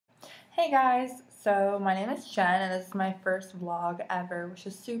Hey guys, so my name is Jen and this is my first vlog ever, which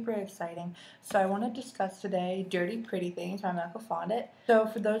is super exciting. So I want to discuss today Dirty Pretty Things by Michael Faudet. So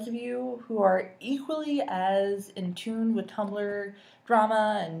for those of you who are equally as in tune with Tumblr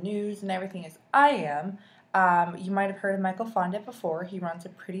drama and news and everything as I am, you might have heard of Michael Faudet before. He runs a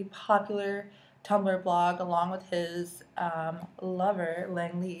pretty popular Tumblr blog along with his lover,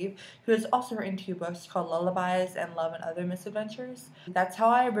 Lang Leave, who has also written two books called Lullabies and Love and Other Misadventures. That's how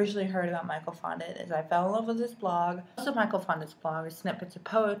I originally heard about Michael Faudet, is I fell in love with his blog. Also Michael Faudet's blog is snippets of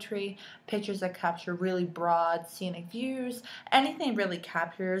poetry, pictures that capture really broad scenic views, anything really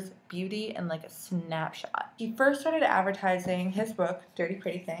captures beauty in like a snapshot. He first started advertising his book, Dirty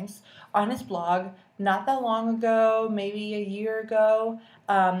Pretty Things, on his blog not that long ago, maybe a year ago,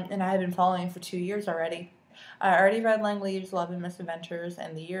 and I had been following him for 2 years already. I already read Lang Leave's Love and Misadventures,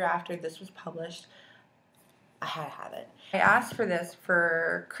 and the year after this was published, I had to have it. I asked for this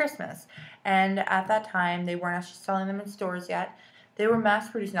for Christmas, and at that time, they weren't actually selling them in stores yet. They were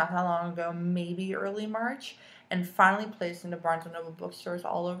mass-produced not that long ago, maybe early March, and finally placed into Barnes & Noble bookstores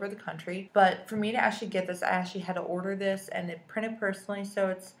all over the country. But for me to actually get this, I actually had to order this, and it printed personally, so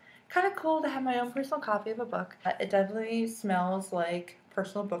it's kind of cool to have my own personal copy of a book. It definitely smells like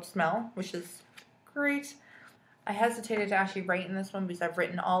personal book smell, which is great. I hesitated to actually write in this one because I've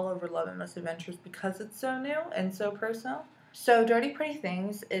written all over Love and Misadventures because it's so new and so personal. So Dirty Pretty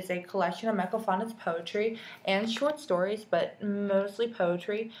Things is a collection of Michael Faudet's poetry and short stories, but mostly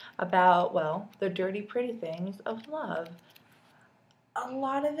poetry about, well, the dirty pretty things of love. A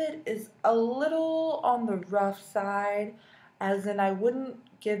lot of it is a little on the rough side, as in I wouldn't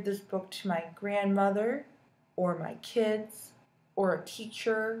give this book to my grandmother or my kids or a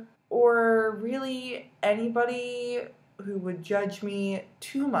teacher or really anybody who would judge me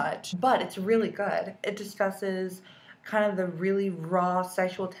too much, but it's really good. It discusses kind of the really raw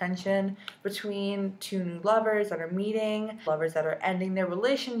sexual tension between two new lovers that are meeting, lovers that are ending their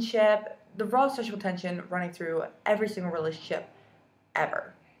relationship, the raw sexual tension running through every single relationship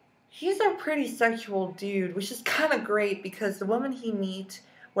ever. He's a pretty sexual dude, which is kind of great because the women he meets,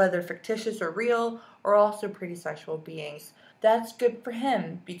 whether fictitious or real, are also pretty sexual beings. That's good for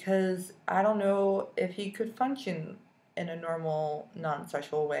him because I don't know if he could function in a normal,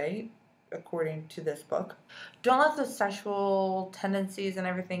 non-sexual way, according to this book. Don't let the sexual tendencies and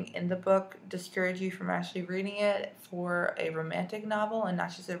everything in the book discourage you from actually reading it for a romantic novel and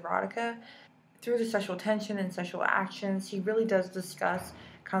not just erotica. Through the sexual tension and sexual actions, he really does discuss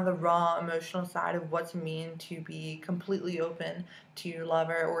kind of the raw emotional side of what's it mean to be completely open to your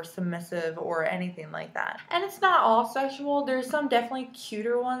lover or submissive or anything like that. And it's not all sexual. There's some definitely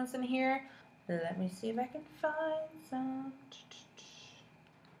cuter ones in here. Let me see if I can find some.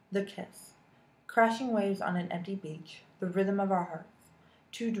 The kiss. Crashing waves on an empty beach, the rhythm of our hearts.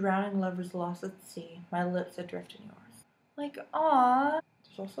 Two drowning lovers lost at sea, my lips adrift in yours. Like, aww.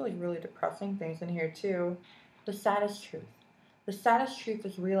 There's also like really depressing things in here too. The saddest truth. The saddest truth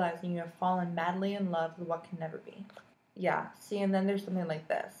is realizing you have fallen madly in love with what can never be. Yeah, see, and then there's something like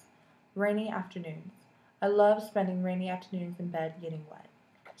this. Rainy afternoons. I love spending rainy afternoons in bed getting wet.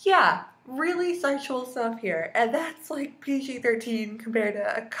 Yeah, really sexual stuff here, and that's like PG-13 compared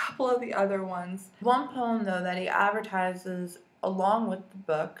to a couple of the other ones. One poem, though, that he advertises along with the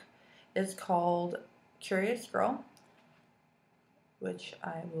book is called Curious Girl, which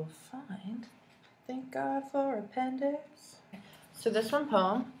I will find. Thank God for appendix. So this one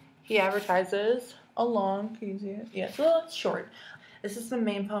poem, he advertises along, can you see it? Yeah, so it's short. This is the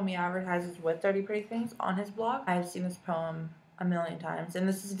main poem he advertises with Dirty Pretty Things on his blog. I've seen this poem a million times, and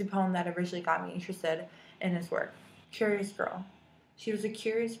this is the poem that originally got me interested in his work. Curious Girl. She was a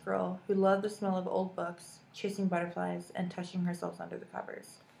curious girl who loved the smell of old books, chasing butterflies, and touching herself under the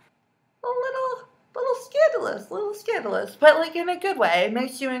covers. A little scandalous, but like in a good way. It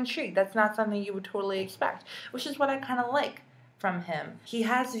makes you intrigued. That's not something you would totally expect, which is what I kind of like from him. He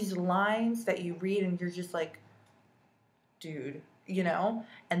has these lines that you read and you're just like, dude, you know?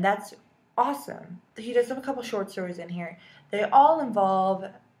 And that's awesome. He does have a couple short stories in here. They all involve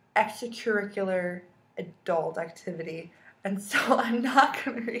extracurricular adult activity, and so I'm not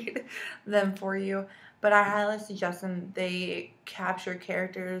going to read them for you, but I highly suggest them. They capture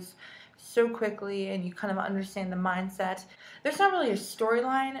characters so quickly and you kind of understand the mindset. There's not really a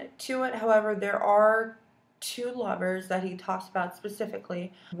storyline to it, however, there are two lovers that he talks about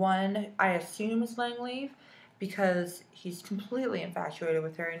specifically. One, I assume, is Lang Leave, because he's completely infatuated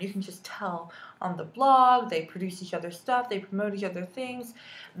with her, and you can just tell on the blog. They produce each other's stuff, they promote each other things.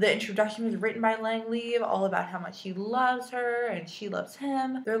 The introduction was written by Lang Leave, all about how much he loves her and she loves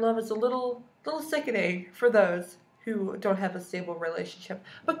him. Their love is a little sickening for those who don't have a stable relationship,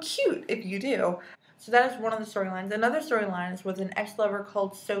 but cute if you do. So that is one of the storylines. Another storyline is with an ex-lover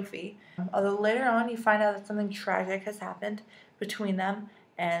called Sophie. Although later on you find out that something tragic has happened between them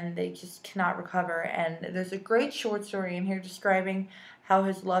and they just cannot recover. And there's a great short story in here describing how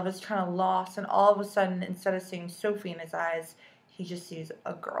his love is kind of lost, and all of a sudden, instead of seeing Sophie in his eyes, he just sees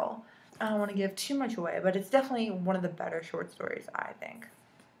a girl. I don't want to give too much away, but it's definitely one of the better short stories, I think.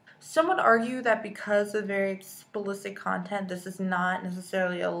 Some would argue that because of very explicit content, this is not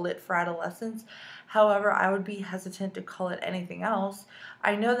necessarily a lit for adolescents. However, I would be hesitant to call it anything else.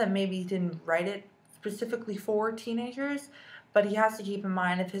 I know that maybe he didn't write it specifically for teenagers, but he has to keep in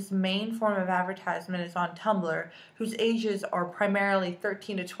mind if his main form of advertisement is on Tumblr, whose ages are primarily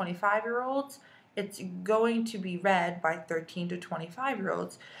 13 to 25-year-olds, it's going to be read by 13 to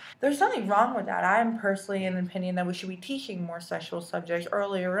 25-year-olds. There's nothing wrong with that. I'm personally in the opinion that we should be teaching more sexual subjects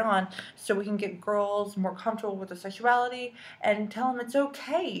earlier on so we can get girls more comfortable with their sexuality and tell them it's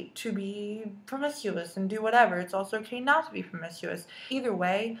okay to be promiscuous and do whatever. It's also okay not to be promiscuous. Either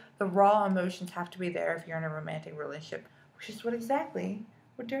way, the raw emotions have to be there if you're in a romantic relationship, which is what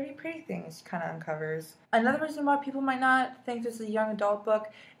Dirty Pretty Things kind of uncovers. Another reason why people might not think this is a young adult book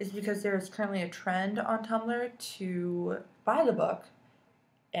is because there is currently a trend on Tumblr to buy the book,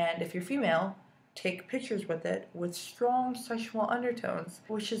 and if you're female, take pictures with it with strong sexual undertones,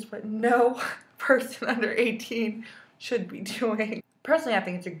 which is what no person under 18 should be doing. Personally, I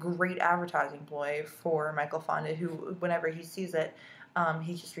think it's a great advertising ploy for Michael Faudet, who, whenever he sees it,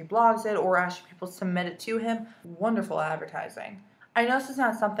 he just reblogs it or asks people to submit it to him. Wonderful advertising. I know this is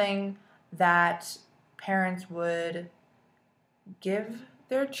not something that parents would give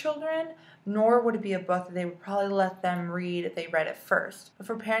their children, nor would it be a book that they would probably let them read if they read it first. But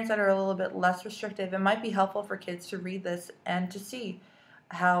for parents that are a little bit less restrictive, it might be helpful for kids to read this and to see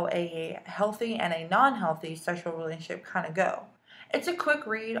how a healthy and a non-healthy sexual relationship kind of go. It's a quick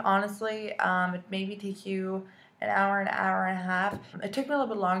read, honestly. It maybe takes you an hour and a half. It took me a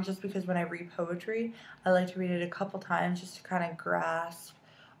little bit long just because when I read poetry, I like to read it a couple times just to kind of grasp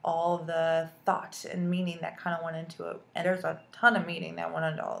all of the thought and meaning that kind of went into it. And there's a ton of meaning that went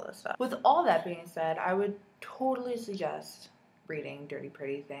into all this stuff. With all that being said, I would totally suggest reading Dirty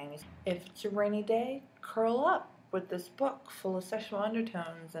Pretty Things. If it's a rainy day, curl up with this book full of sexual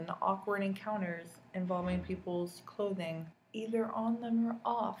undertones and awkward encounters involving people's clothing, either on them or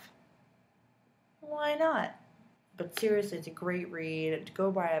off. Why not? But seriously, it's a great read.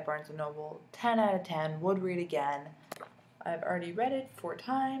 Go buy it at Barnes & Noble. 10 out of 10. Would read again. I've already read it 4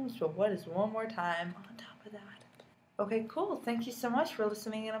 times, but what is one more time on top of that? Okay, cool. Thank you so much for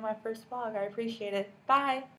listening in on my first vlog. I appreciate it. Bye!